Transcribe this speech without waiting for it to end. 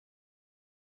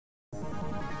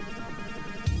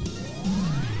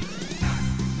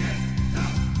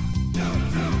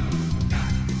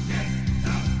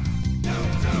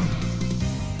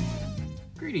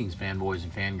Greetings, fanboys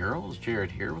and fangirls. Jared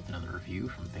here with another review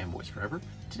from Fanboys Forever.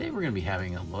 Today we're going to be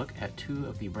having a look at two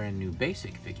of the brand new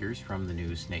basic figures from the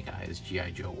new Snake Eyes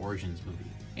G.I. Joe Origins movie.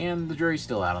 And the jury's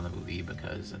still out on the movie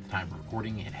because at the time of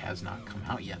recording it has not come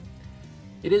out yet.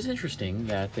 It is interesting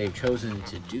that they've chosen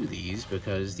to do these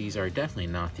because these are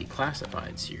definitely not the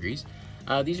classified series.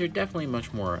 These are definitely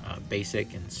much more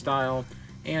basic in style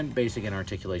and basic in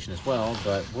articulation as well,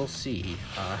 but we'll see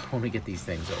when we get these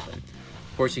things open.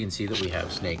 Of course, you can see that we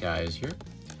have Snake Eyes here,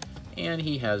 and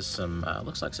he has some,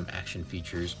 looks like some action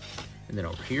features. And then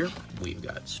over here, we've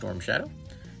got Storm Shadow,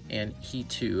 and he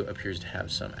too appears to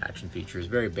have some action features,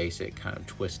 very basic, kind of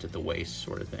twist at the waist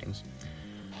sort of things.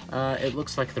 It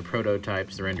looks like the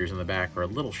prototypes, the renders on the back, are a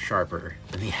little sharper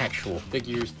than the actual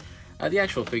figures. The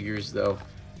actual figures, though,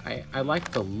 I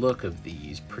like the look of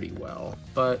these pretty well,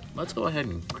 but let's go ahead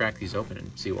and crack these open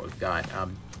and see what we've got.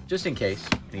 Just in case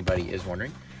anybody is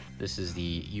wondering, this is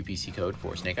the UPC code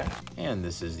for Snake Eye, and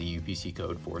this is the UPC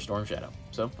code for Storm Shadow.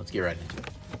 So let's get right into it.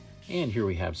 And here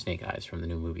we have Snake Eyes from the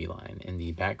new movie line. In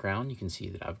the background, you can see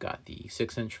that I've got the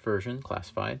 6-inch version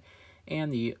classified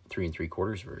and the 3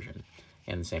 3/4 version,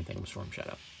 and the same thing with Storm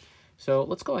Shadow. So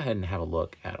let's go ahead and have a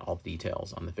look at all the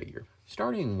details on the figure.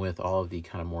 Starting with all of the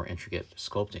kind of more intricate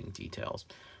sculpting details,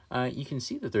 you can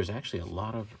see that there's actually a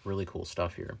lot of really cool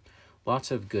stuff here. Lots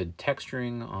of good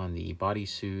texturing on the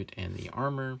bodysuit and the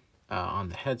armor, on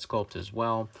the head sculpt as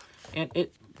well. And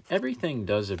everything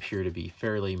does appear to be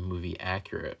fairly movie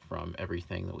accurate from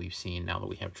everything that we've seen now that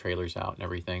we have trailers out and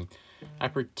everything. I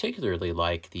particularly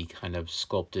like the kind of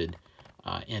sculpted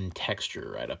in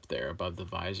texture right up there above the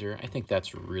visor. I think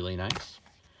that's really nice.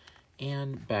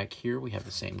 And back here we have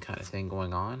the same kind of thing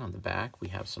going on the back. We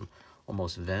have some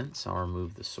almost vents. I'll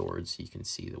remove the sword so you can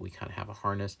see that we kind of have a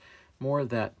harness. More of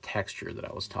that texture that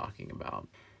I was talking about.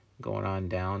 Going on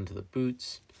down to the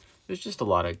boots. There's just a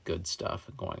lot of good stuff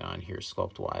going on here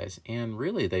sculpt-wise. And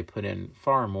really they put in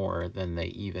far more than they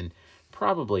even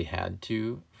probably had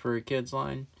to for a kids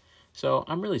line. So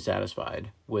I'm really satisfied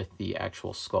with the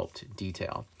actual sculpt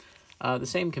detail. The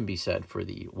same can be said for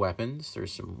the weapons.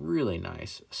 There's some really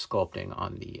nice sculpting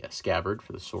on the scabbard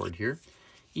for the sword here.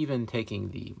 Even taking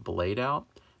the blade out,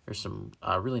 there's some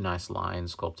really nice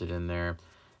lines sculpted in there.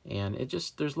 And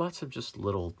there's lots of just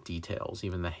little details,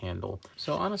 even the handle.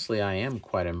 So honestly, I am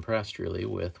quite impressed really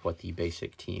with what the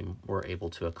basic team were able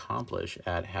to accomplish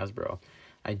at Hasbro.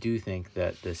 I do think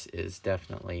that this is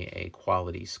definitely a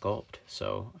quality sculpt,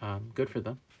 so good for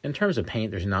them. In terms of paint,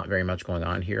 there's not very much going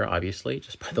on here, obviously,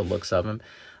 just by the looks of him.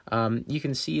 You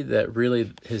can see that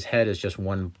really his head is just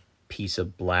one piece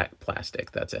of black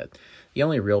plastic, that's it. The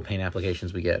only real paint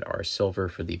applications we get are silver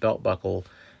for the belt buckle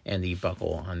and the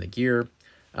buckle on the gear.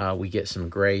 We get some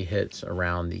gray hits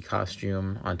around the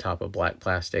costume on top of black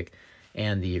plastic,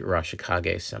 and the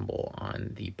Rashikage symbol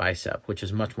on the bicep, which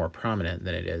is much more prominent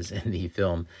than it is in the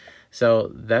film.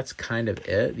 So that's kind of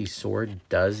it. The sword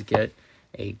does get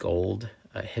a gold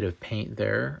hit of paint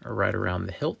there right around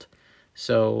the hilt.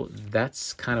 So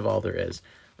that's kind of all there is.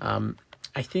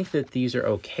 I think that these are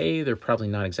okay. They're probably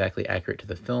not exactly accurate to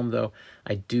the film, though.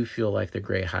 I do feel like the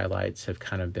gray highlights have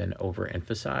kind of been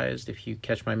overemphasized, if you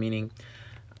catch my meaning.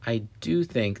 I do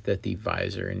think that the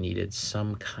visor needed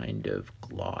some kind of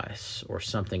gloss or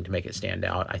something to make it stand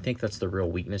out. I think that's the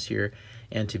real weakness here,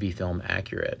 and to be film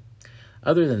accurate.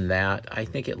 Other than that, I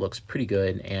think it looks pretty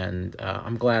good, and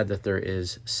I'm glad that there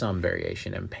is some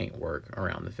variation in paint work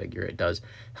around the figure. It does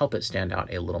help it stand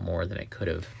out a little more than it could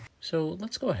have. So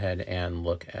let's go ahead and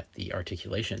look at the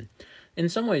articulation. In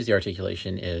some ways, the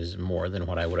articulation is more than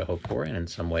what I would have hoped for, and in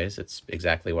some ways, it's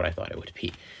exactly what I thought it would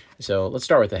be. So let's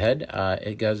start with the head.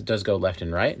 It does go left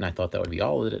and right, and I thought that would be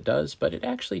all that it does, but it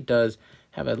actually does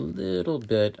have a little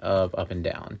bit of up and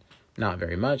down. Not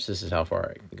very much. This is how far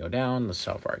it can go down. This is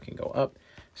how far it can go up.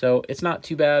 So it's not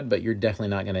too bad, but you're definitely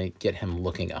not going to get him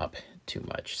looking up too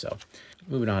much. So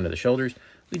moving on to the shoulders,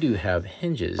 we do have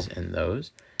hinges in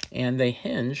those, and they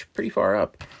hinge pretty far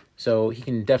up. So he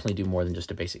can definitely do more than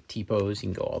just a basic T-pose. He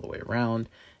can go all the way around.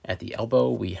 At the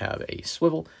elbow, we have a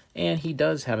swivel, and he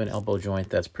does have an elbow joint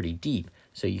that's pretty deep,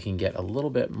 so you can get a little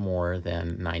bit more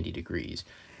than 90 degrees.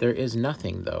 There is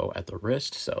nothing, though, at the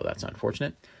wrist, so that's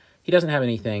unfortunate. He doesn't have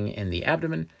anything in the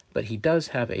abdomen, but he does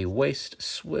have a waist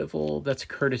swivel that's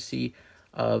courtesy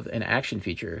of an action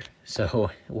feature.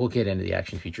 So we'll get into the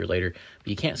action feature later, but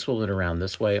you can't swivel it around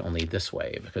this way, only this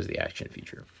way because of the action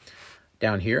feature.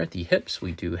 Down here at the hips,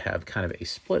 we do have kind of a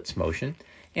splits motion,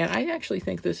 and I actually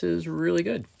think this is really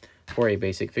good for a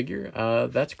basic figure.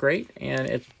 That's great, and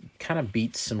it kind of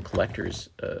beats some collector's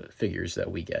figures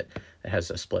that we get that has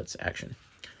a splits action.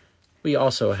 We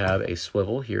also have a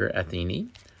swivel here at the knee.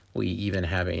 We even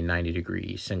have a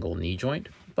 90-degree single knee joint,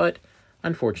 but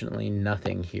unfortunately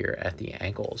nothing here at the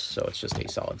ankles, so it's just a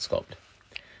solid sculpt.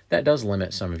 That does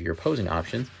limit some of your posing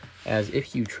options, as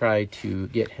if you try to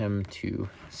get him to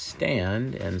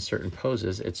stand in certain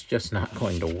poses, it's just not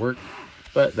going to work,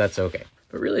 but that's okay.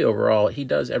 But really overall, he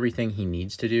does everything he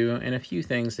needs to do and a few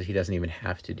things that he doesn't even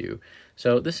have to do.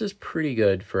 So this is pretty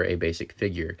good for a basic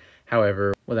figure.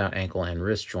 However, without ankle and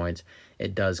wrist joints,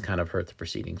 it does kind of hurt the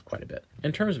proceedings quite a bit.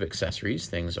 In terms of accessories,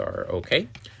 things are okay.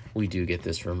 We do get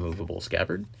this removable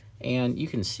scabbard, and you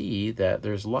can see that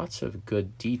there's lots of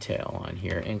good detail on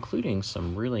here, including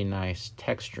some really nice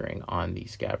texturing on the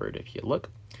scabbard if you look.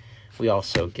 We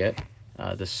also get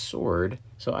the sword,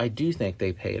 so I do think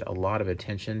they paid a lot of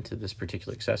attention to this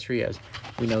particular accessory, as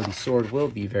we know the sword will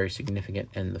be very significant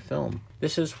in the film.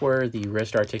 This is where the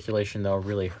wrist articulation though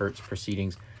really hurts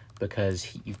proceedings,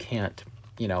 because you can't,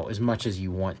 you know, as much as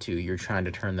you want to, you're trying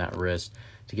to turn that wrist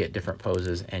to get different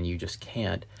poses and you just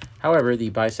can't. However, the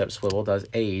bicep swivel does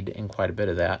aid in quite a bit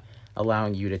of that,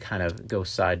 allowing you to kind of go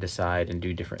side to side and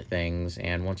do different things,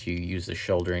 and once you use the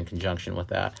shoulder in conjunction with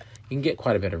that, you can get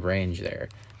quite a bit of range there.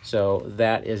 So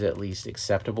that is at least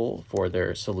acceptable for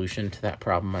their solution to that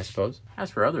problem, I suppose.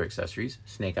 As for other accessories,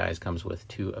 Snake Eyes comes with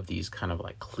two of these kind of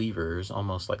like cleavers,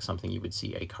 almost like something you would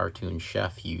see a cartoon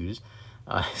chef use.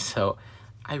 So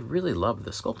I really love the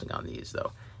sculpting on these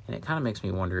though, and it kind of makes me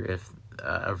wonder if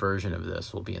a version of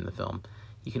this will be in the film.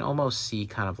 You can almost see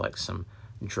kind of like some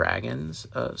dragons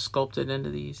sculpted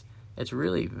into these. It's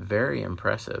really very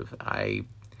impressive. I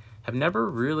have never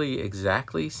really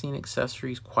exactly seen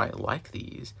accessories quite like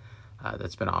these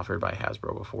that's been offered by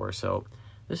Hasbro before, so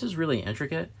this is really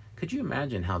intricate. Could you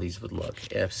imagine how these would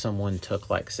look if someone took,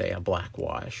 like, say, a black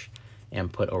wash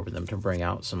and put over them to bring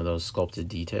out some of those sculpted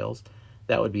details?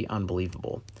 That would be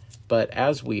unbelievable. But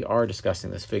as we are discussing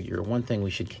this figure, one thing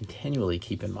we should continually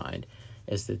keep in mind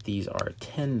is that these are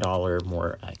 $10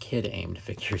 more kid-aimed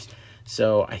figures.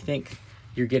 So I think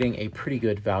you're getting a pretty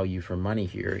good value for money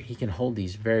here. He can hold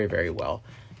these very, very well,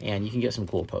 and you can get some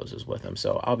cool poses with him.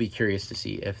 So I'll be curious to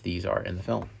see if these are in the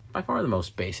film. By far the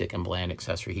most basic and bland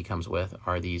accessory he comes with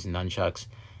are these nunchucks,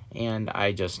 and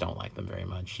I just don't like them very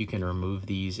much. You can remove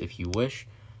these if you wish,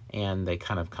 and they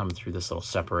kind of come through this little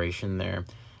separation there,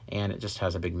 and it just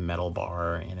has a big metal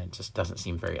bar, and it just doesn't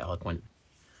seem very eloquent.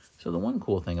 So the one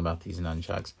cool thing about these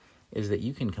nunchucks is that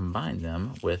you can combine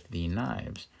them with the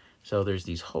knives. So there's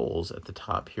these holes at the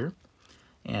top here,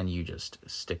 and you just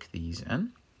stick these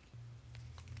in.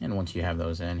 And once you have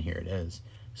those in, here it is.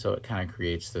 So it kind of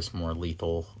creates this more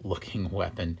lethal looking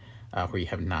weapon where you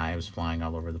have knives flying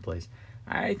all over the place.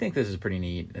 I think this is pretty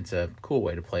neat. It's a cool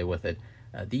way to play with it.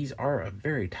 These are a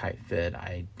very tight fit.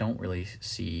 I don't really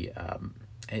see...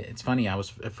 it's funny, I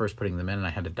was at first putting them in and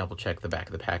I had to double check the back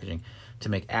of the packaging to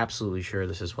make absolutely sure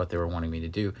this is what they were wanting me to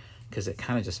do, because it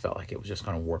kind of just felt like it was just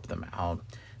going to warp them out.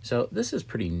 So this is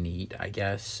pretty neat, I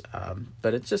guess,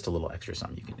 but it's just a little extra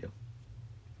something you can do.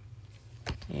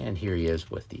 And here he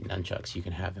is with the nunchucks. You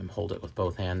can have him hold it with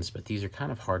both hands, but these are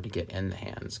kind of hard to get in the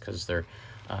hands because they're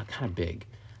kind of big.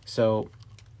 So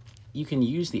you can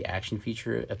use the action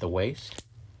feature at the waist,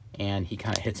 and he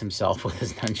kind of hits himself with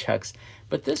his nunchucks,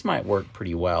 but this might work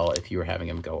pretty well if you were having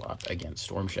him go up against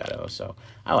Storm Shadow, so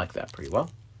I like that pretty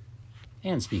well.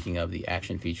 And speaking of the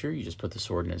action feature, you just put the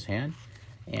sword in his hand,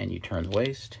 and you turn the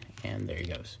waist, and there he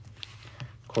goes.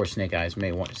 Of course, Snake Eyes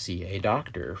may want to see a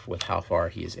doctor with how far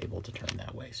he is able to turn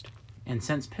that waist. And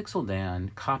since Pixel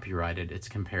Dan copyrighted its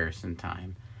comparison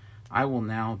time, I will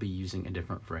now be using a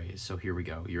different phrase, so here we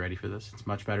go. You ready for this? It's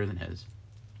much better than his.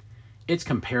 It's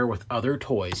compare with other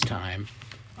toys time.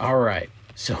 All right,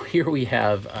 so here we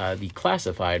have the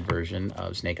classified version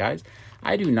of Snake Eyes.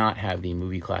 I do not have the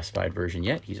movie classified version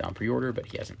yet. He's on pre-order, but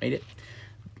he hasn't made it.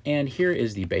 And here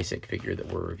is the basic figure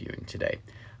that we're reviewing today.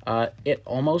 It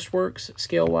almost works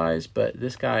scale-wise, but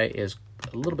this guy is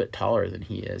a little bit taller than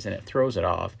he is, and it throws it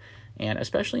off. And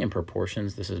especially in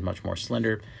proportions, this is much more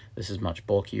slender, this is much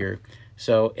bulkier,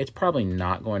 so it's probably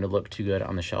not going to look too good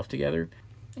on the shelf together.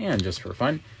 And just for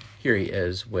fun, here he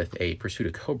is with a Pursuit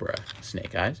of Cobra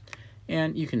Snake Eyes,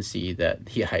 and you can see that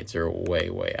the heights are way,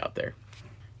 way out there.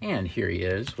 And here he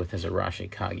is with his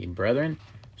Arashikage brethren,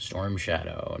 Storm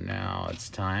Shadow. Now it's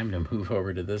time to move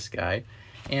over to this guy,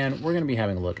 and we're going to be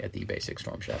having a look at the basic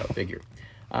Storm Shadow figure.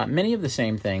 Many of the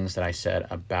same things that I said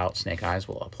about Snake Eyes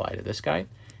will apply to this guy.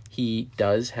 He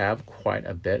does have quite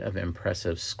a bit of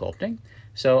impressive sculpting,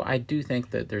 so I do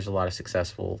think that there's a lot of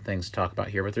successful things to talk about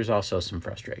here, but there's also some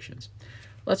frustrations.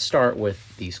 Let's start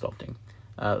with the sculpting.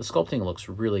 The sculpting looks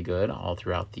really good all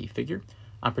throughout the figure.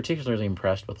 I'm particularly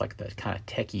impressed with like the kind of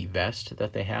techie vest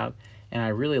that they have. And I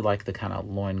really like the kind of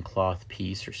loincloth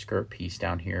piece or skirt piece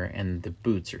down here, and the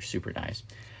boots are super nice.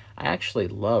 I actually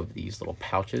love these little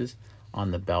pouches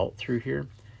on the belt through here,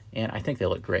 and I think they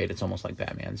look great. It's almost like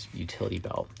Batman's utility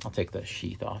belt. I'll take the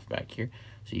sheath off back here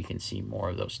so you can see more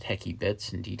of those techie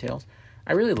bits and details.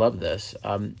 I really love this.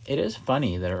 It is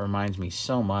funny that it reminds me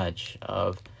so much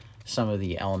of some of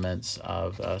the elements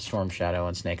of Storm Shadow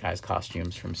and Snake Eyes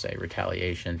costumes from, say,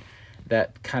 Retaliation.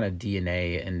 That kind of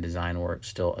DNA and design work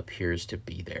still appears to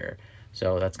be there.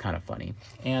 So that's kind of funny.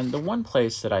 And the one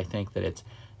place that I think that it's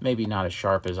maybe not as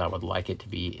sharp as I would like it to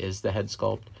be is the head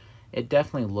sculpt. It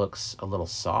definitely looks a little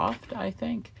soft, I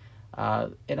think.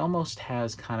 It almost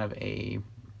has kind of a,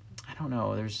 I don't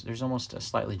know, there's almost a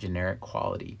slightly generic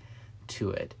quality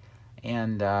to it.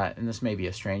 And this may be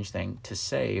a strange thing to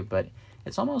say, but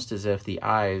it's almost as if the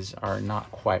eyes are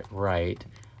not quite right.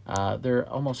 They're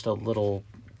almost a little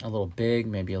big,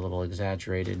 maybe a little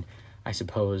exaggerated. I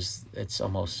suppose it's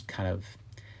almost kind of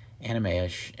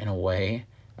anime-ish in a way,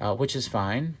 which is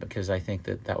fine, because I think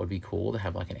that that would be cool to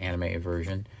have like an anime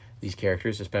version of these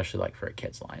characters, especially like for a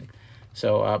kid's line.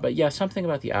 So, but yeah, something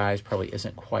about the eyes probably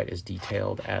isn't quite as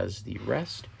detailed as the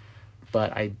rest,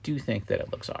 but I do think that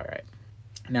it looks all right.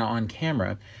 Now on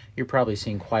camera, you're probably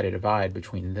seeing quite a divide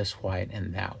between this white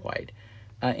and that white.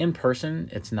 In person,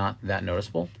 it's not that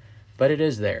noticeable, but it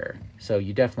is there. So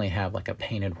you definitely have like a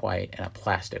painted white and a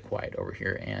plastic white over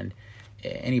here. And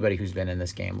anybody who's been in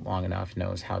this game long enough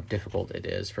knows how difficult it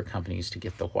is for companies to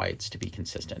get the whites to be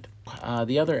consistent.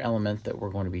 The other element that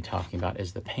we're going to be talking about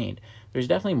is the paint. There's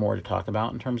definitely more to talk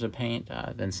about in terms of paint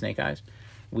than Snake Eyes.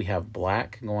 We have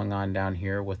black going on down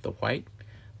here with the white.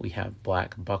 We have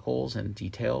black buckles and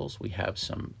details. We have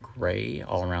some gray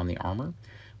all around the armor,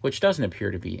 which doesn't appear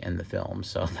to be in the film,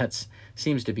 so that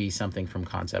seems to be something from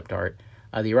concept art.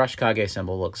 The Arashikage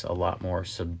symbol looks a lot more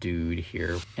subdued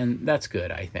here, and that's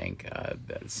good, I think.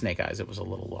 Snake Eyes, it was a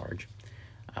little large.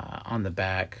 On the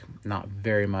back, not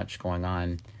very much going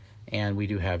on, and we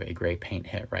do have a gray paint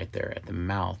hit right there at the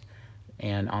mouth,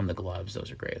 and on the gloves,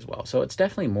 those are gray as well. So it's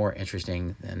definitely more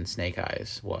interesting than Snake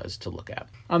Eyes was to look at.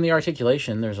 On the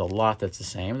articulation, there's a lot that's the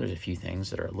same. There's a few things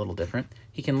that are a little different.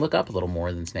 He can look up a little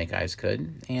more than Snake Eyes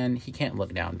could, and he can't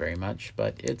look down very much,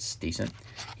 but it's decent.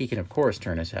 He can, of course,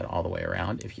 turn his head all the way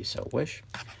around if you so wish.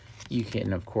 You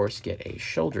can, of course, get a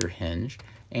shoulder hinge,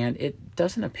 and it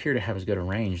doesn't appear to have as good a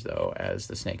range, though, as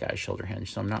the Snake Eyes shoulder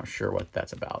hinge, so I'm not sure what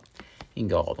that's about. You can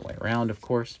go all the way around, of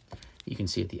course. You can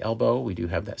see at the elbow, we do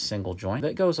have that single joint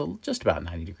that goes just about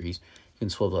 90 degrees. You can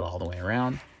swivel it all the way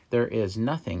around. There is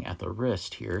nothing at the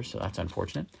wrist here, so that's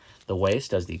unfortunate. The waist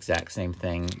does the exact same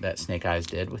thing that Snake Eyes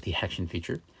did with the action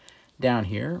feature. Down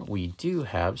here, we do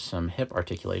have some hip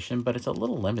articulation, but it's a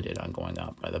little limited on going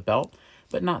up by the belt,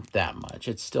 but not that much.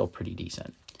 It's still pretty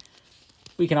decent.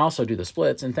 We can also do the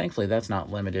splits, and thankfully that's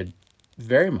not limited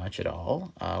very much at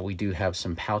all. We do have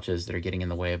some pouches that are getting in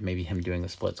the way of maybe him doing the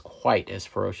splits quite as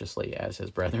ferociously as his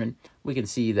brethren. We can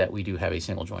see that we do have a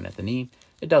single joint at the knee.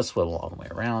 It does swivel all the way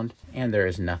around, and there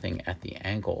is nothing at the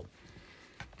ankle.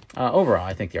 Overall,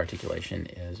 I think the articulation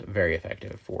is very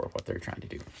effective for what they're trying to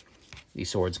do. These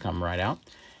swords come right out.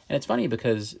 And it's funny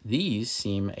because these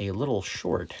seem a little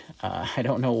short. I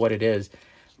don't know what it is,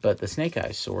 but the Snake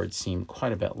Eyes swords seem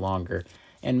quite a bit longer.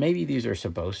 And maybe these are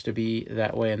supposed to be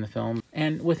that way in the film.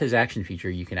 And with his action feature,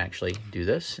 you can actually do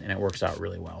this, and it works out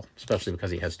really well, especially because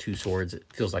he has two swords. It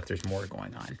feels like there's more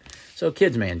going on. So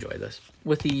kids may enjoy this.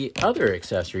 With the other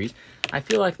accessories, I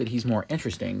feel like that he's more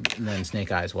interesting than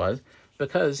Snake Eyes was,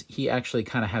 because he actually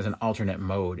kind of has an alternate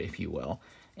mode, if you will.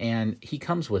 And he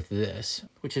comes with this,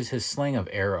 which is his sling of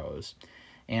arrows.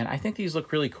 And I think these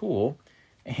look really cool.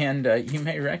 And you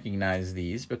may recognize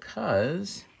these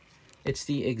because it's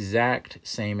the exact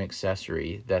same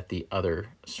accessory that the other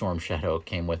Storm Shadow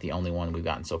came with, the only one we've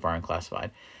gotten so far in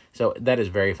Classified. So that is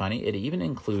very funny. It even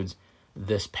includes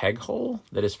this peg hole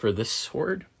that is for this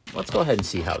sword. Let's go ahead and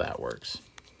see how that works.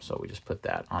 So we just put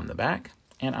that on the back.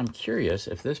 And I'm curious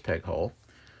if this peg hole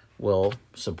will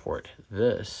support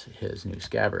this, his new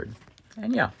scabbard.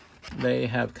 And yeah, they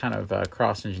have kind of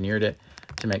cross-engineered it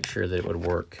to make sure that it would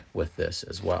work with this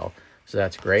as well. So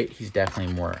that's great. He's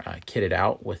definitely more kitted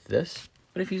out with this.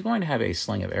 But if he's going to have a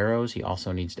sling of arrows, he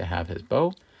also needs to have his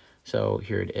bow. So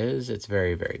here it is. It's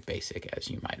very, very basic, as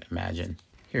you might imagine.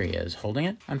 Here he is holding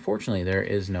it. Unfortunately, there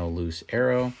is no loose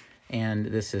arrow, and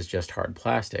this is just hard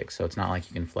plastic, so it's not like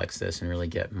you can flex this and really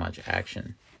get much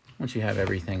action. Once you have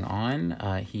everything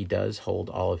on, he does hold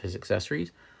all of his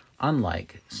accessories,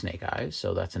 unlike Snake Eyes,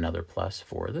 so that's another plus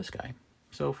for this guy.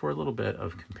 So for a little bit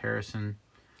of comparison,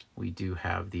 we do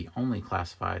have the only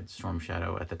classified Storm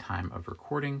Shadow at the time of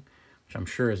recording, which I'm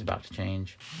sure is about to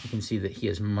change. You can see that he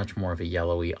is much more of a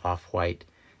yellowy off-white,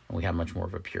 and we have much more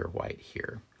of a pure white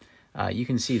here. You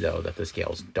can see, though, that the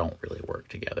scales don't really work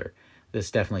together. This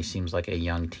definitely seems like a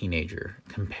young teenager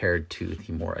compared to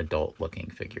the more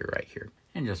adult-looking figure right here.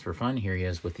 And just for fun, here he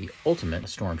is with the ultimate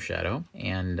Storm Shadow,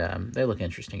 and they look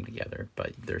interesting together,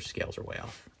 but their scales are way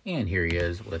off. And here he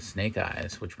is with Snake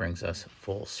Eyes, which brings us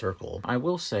full circle. I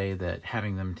will say that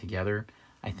having them together,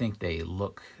 I think they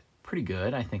look pretty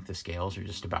good. I think the scales are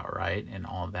just about right and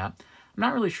all of that. I'm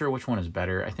not really sure which one is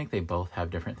better. I think they both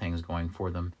have different things going for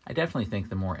them. I definitely think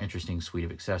the more interesting suite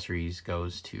of accessories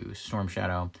goes to Storm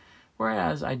Shadow,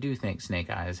 whereas I do think Snake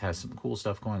Eyes has some cool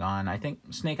stuff going on. I think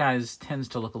Snake Eyes tends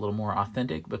to look a little more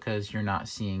authentic because you're not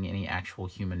seeing any actual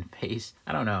human face.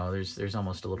 I don't know, there's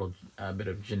almost a bit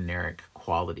of generic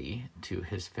quality to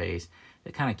his face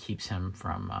that kind of keeps him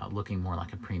from looking more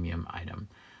like a premium item.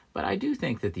 But I do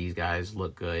think that these guys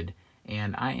look good,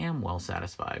 and I am well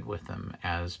satisfied with them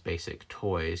as basic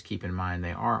toys. Keep in mind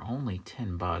they are only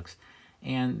 $10,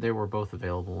 and they were both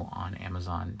available on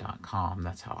Amazon.com.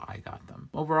 That's how I got them.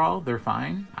 Overall, they're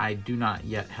fine. I do not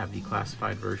yet have the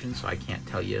classified version, so I can't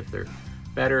tell you if they're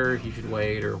better, if you should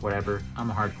wait, or whatever.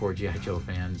 I'm a hardcore G.I. Joe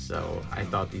fan, so I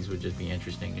thought these would just be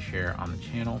interesting to share on the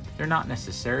channel. They're not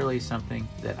necessarily something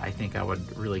that I think I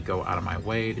would really go out of my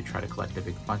way to try to collect a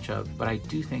big bunch of, but I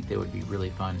do think they would be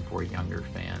really fun for younger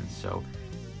fans. So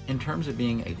in terms of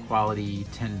being a quality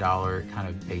 $10 kind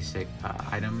of basic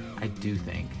item, I do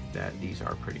think that these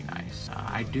are pretty nice.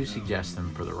 I do suggest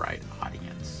them for the right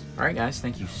audience. Alright guys,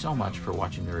 thank you so much for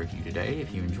watching the review today.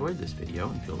 If you enjoyed this video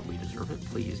and feel that we deserve it,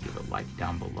 please give a like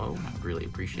down below. I would really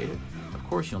appreciate it. Of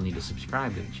course, you'll need to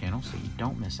subscribe to the channel so you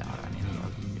don't miss out on any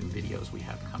of the new videos we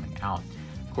have coming out.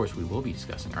 Of course, we will be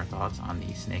discussing our thoughts on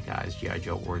the Snake Eyes G.I.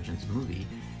 Joe Origins movie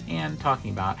and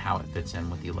talking about how it fits in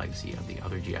with the legacy of the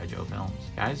other G.I. Joe films.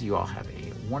 Guys, you all have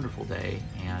a wonderful day,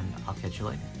 and I'll catch you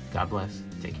later. God bless,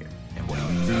 take care, and boy.